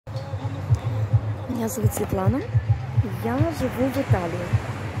Меня зовут Светлана, я живу в Италии.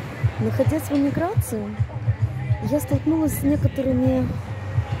 Находясь в иммиграции, я столкнулась с некоторыми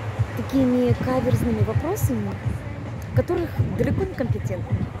такими каверзными вопросами, в которых далеко не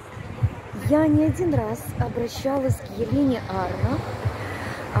компетентна. Я не один раз обращалась к Елене Арна,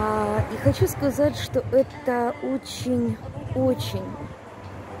 и хочу сказать, что это очень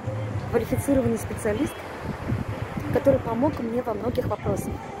квалифицированный специалист, который помог мне во многих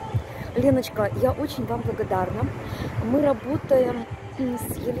вопросах. Леночка, я очень вам благодарна. Мы работаем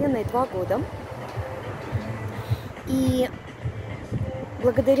с Еленой 2 года. И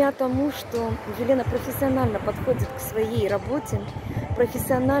благодаря тому, что Елена профессионально подходит к своей работе,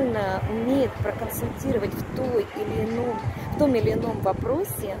 профессионально умеет проконсультировать в том или ином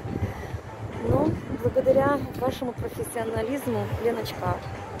вопросе, но благодаря вашему профессионализму, Леночка,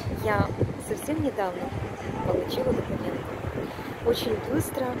 я совсем недавно получила документы. Очень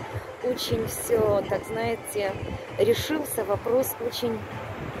быстро, очень все, так знаете, решился вопрос очень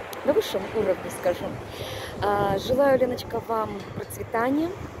на высшем уровне, скажем. Желаю, Леночка, вам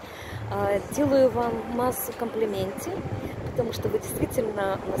процветания, делаю вам массу комплиментов, потому что вы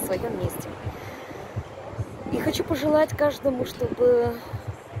действительно на своем месте. И хочу пожелать каждому, чтобы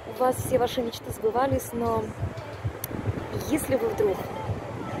у вас все ваши мечты сбывались, но если вы вдруг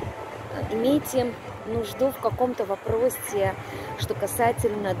имеете нужду в каком-то вопросе, что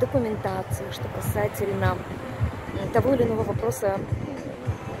касательно документации, что касательно того или иного вопроса,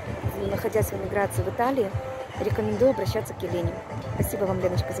 находясь в иммиграции в Италии, рекомендую обращаться к Елене. Спасибо вам,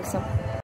 Леночка, за все.